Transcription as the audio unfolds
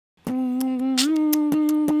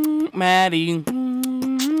Maddie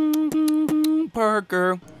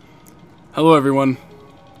Parker. Hello everyone,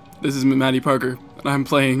 this is Maddie Parker, and I'm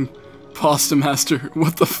playing Pasta Master.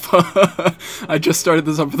 What the fuck? I just started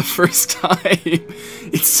this up for the first time.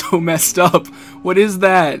 It's so messed up. What is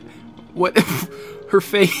that? What? Her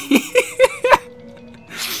face.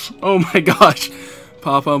 Oh my gosh.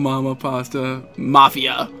 Papa, Mama, Pasta,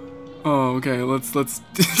 Mafia. Oh, okay, let's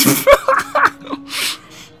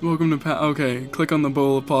welcome to okay, click on the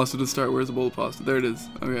bowl of pasta to start. Where's the bowl of pasta? There it is.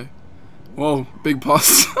 Okay. Whoa, big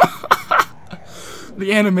pasta.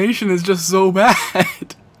 The animation is just so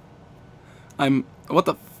bad. What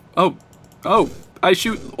the oh, I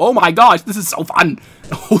shoot. Oh my gosh, this is so fun.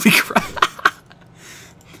 Holy crap.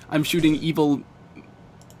 I'm shooting evil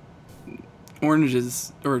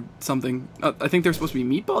oranges or something. I think they're supposed to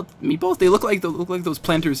be meatballs. They look like those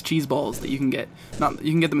Planters cheese balls that you can get.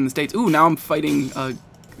 You can get them in the States. Ooh, now I'm fighting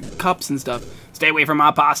cups and stuff. Stay away from my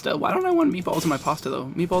pasta. Why don't I want meatballs in my pasta though?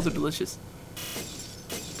 Meatballs are delicious.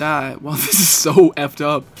 Die. Well, this is so effed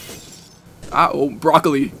up. Oh,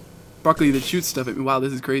 broccoli. Broccoli that shoots stuff at me. Wow,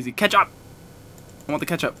 this is crazy. Ketchup. I want the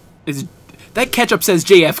ketchup. That ketchup says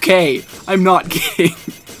JFK. I'm not kidding.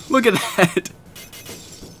 Look at that.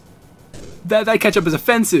 That ketchup is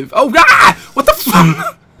offensive. Oh, ah! What the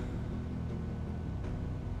fuck?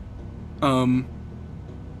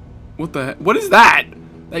 What the heck? What is that?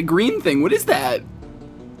 That green thing. What is that?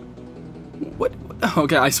 What?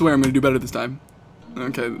 Okay, I swear I'm gonna do better this time.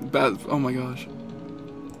 Okay, bad. Oh my gosh.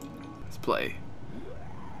 Let's play.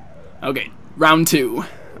 Okay, round 2.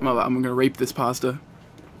 I'm gonna rape this pasta.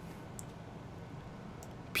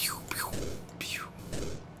 Pew pew pew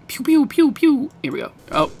pew pew pew pew. Here we go.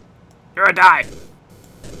 Oh, you're gonna die.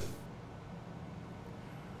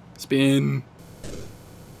 Spin.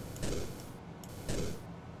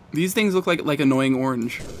 These things look like annoying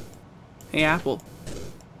orange. Hey, apple.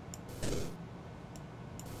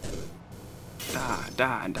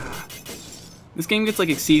 Da. This game gets like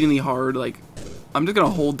exceedingly hard. Like, I'm just gonna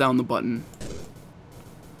hold down the button.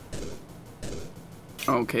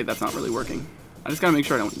 Okay, that's not really working. I just gotta make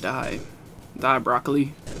sure I don't die. Die,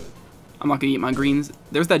 broccoli. I'm not gonna eat my greens.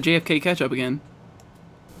 There's that JFK ketchup again.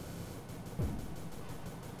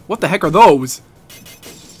 What the heck are those?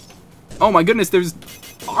 Oh my goodness, there's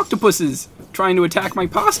octopuses trying to attack my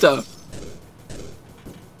pasta.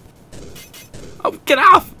 Oh, get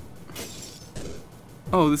off!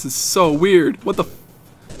 Oh, this is so weird. What the?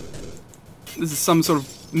 This is some sort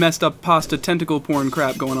of messed up pasta tentacle porn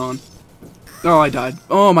crap going on. Oh, I died.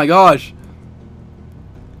 Oh my gosh.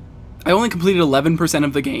 I only completed 11%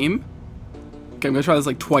 of the game. Okay, I'm gonna try this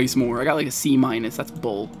like twice more. I got like a C-. That's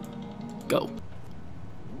bull. Go.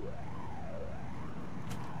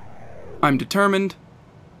 I'm determined.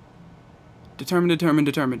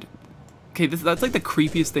 Determined. Okay, that's like the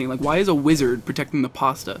creepiest thing. Like, why is a wizard protecting the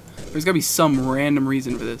pasta? There's gotta be some random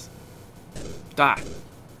reason for this. Die.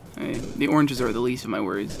 Hey, the oranges are the least of my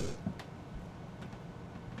worries.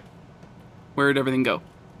 Where'd everything go?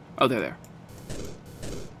 Oh, they're there.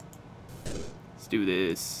 Let's do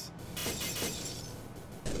this.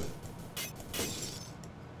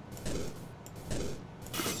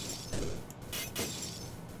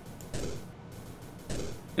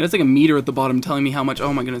 And it's like a meter at the bottom telling me how much.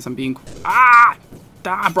 Oh my goodness, I'm being. Ah!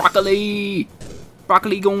 Die, broccoli!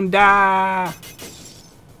 Broccoli gonna die!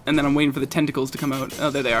 And then I'm waiting for the tentacles to come out. Oh,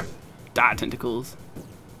 there they are. Die, tentacles.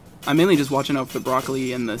 I'm mainly just watching out for the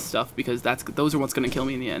broccoli and the stuff because those are what's gonna kill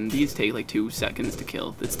me in the end. These take like 2 seconds to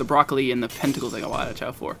kill. It's the broccoli and the tentacles I gotta watch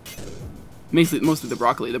out for. Mostly the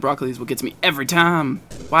broccoli. The broccoli is what gets me every time.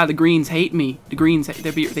 Why the greens hate me? The greens, they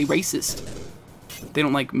racist. They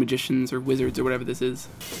don't like magicians or wizards or whatever this is.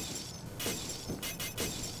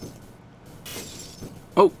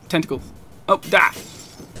 Oh, tentacles. Oh, die!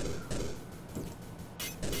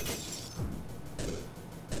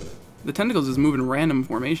 The tentacles is moving random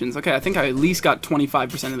formations. Okay, I think I at least got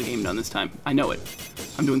 25% of the game done this time. I know it.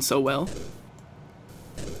 I'm doing so well.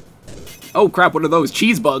 Oh crap, what are those?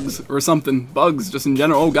 Cheese bugs or something. Bugs just in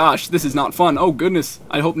general. Oh gosh, this is not fun. Oh goodness.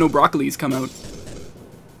 I hope no broccolis come out.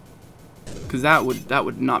 Because that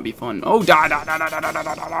would not be fun. Oh, da.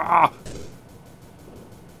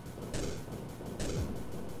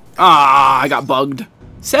 Ah, I got bugged.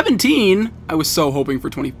 17? I was so hoping for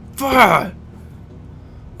 20. I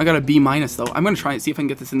got a B- though. I'm gonna try and see if I can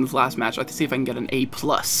get this in this last match. I have to see if I can get an A+.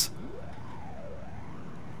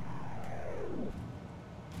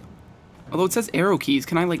 Although it says arrow keys,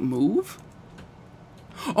 can I like move?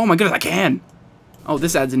 Oh my goodness, I can! Oh,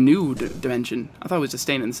 this adds a new dimension. I thought it was just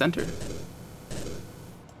staying in the center.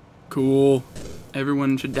 Cool.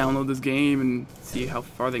 Everyone should download this game and see how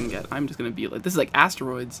far they can get. I'm just gonna be like, this is like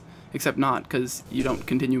asteroids, except not, because you don't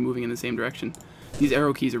continue moving in the same direction. These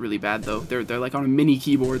arrow keys are really bad though. They're like on a mini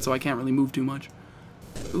keyboard, so I can't really move too much.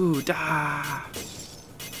 Ooh, da.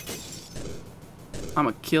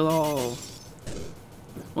 I'ma kill all.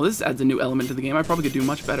 Well, this adds a new element to the game. I probably could do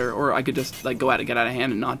much better, or I could just like go at it, get out of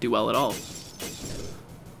hand, and not do well at all.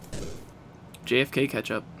 JFK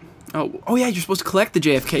ketchup. Oh yeah, you're supposed to collect the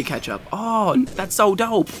JFK ketchup. Oh, that's so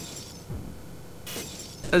dope.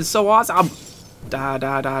 That's so awesome. Da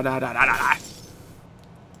da da da da da da da.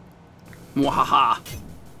 Mwahaha.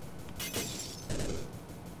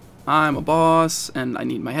 I'm a boss, and I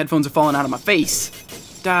need my headphones are falling out of my face.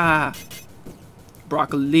 Da.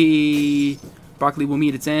 Broccoli. Broccoli will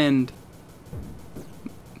meet its end.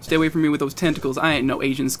 Stay away from me with those tentacles. I ain't no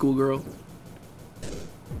Asian schoolgirl.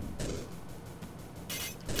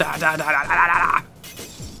 Da da da da da da da.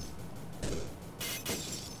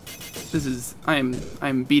 This is I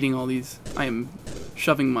am beating all these. I am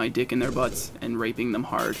shoving my dick in their butts and raping them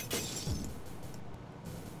hard.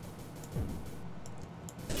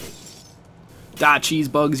 Da, cheese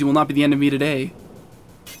bugs, you will not be the end of me today.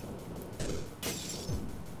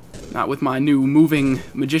 Not with my new moving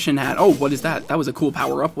magician hat. Oh, what is that? That was a cool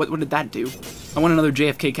power-up. What did that do? I want another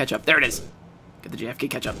JFK ketchup. There it is. Get the JFK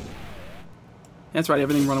ketchup. That's right,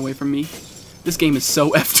 everything run away from me. This game is so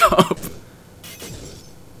effed up.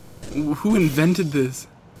 Who invented this?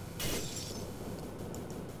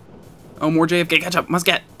 Oh, more JFK ketchup. Must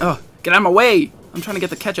get. Oh, get out of my way. I'm trying to get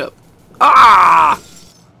the ketchup. Ah!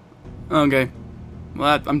 Okay.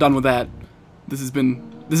 Well, I'm done with that. This has been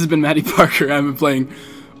Matty Parker. I've been playing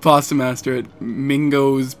Pasta Master at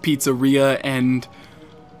Mingo's Pizzeria and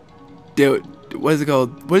what is it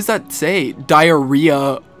called? What does that say?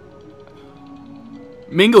 Diarrhea.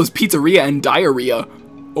 Mingo's Pizzeria and Diarrhea.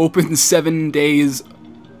 Open 7 days.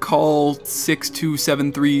 Call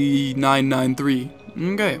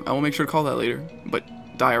 6273993. Okay, I will make sure to call that later. But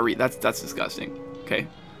diarrhea, that's disgusting. Okay.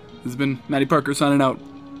 This has been Matty Parker signing out.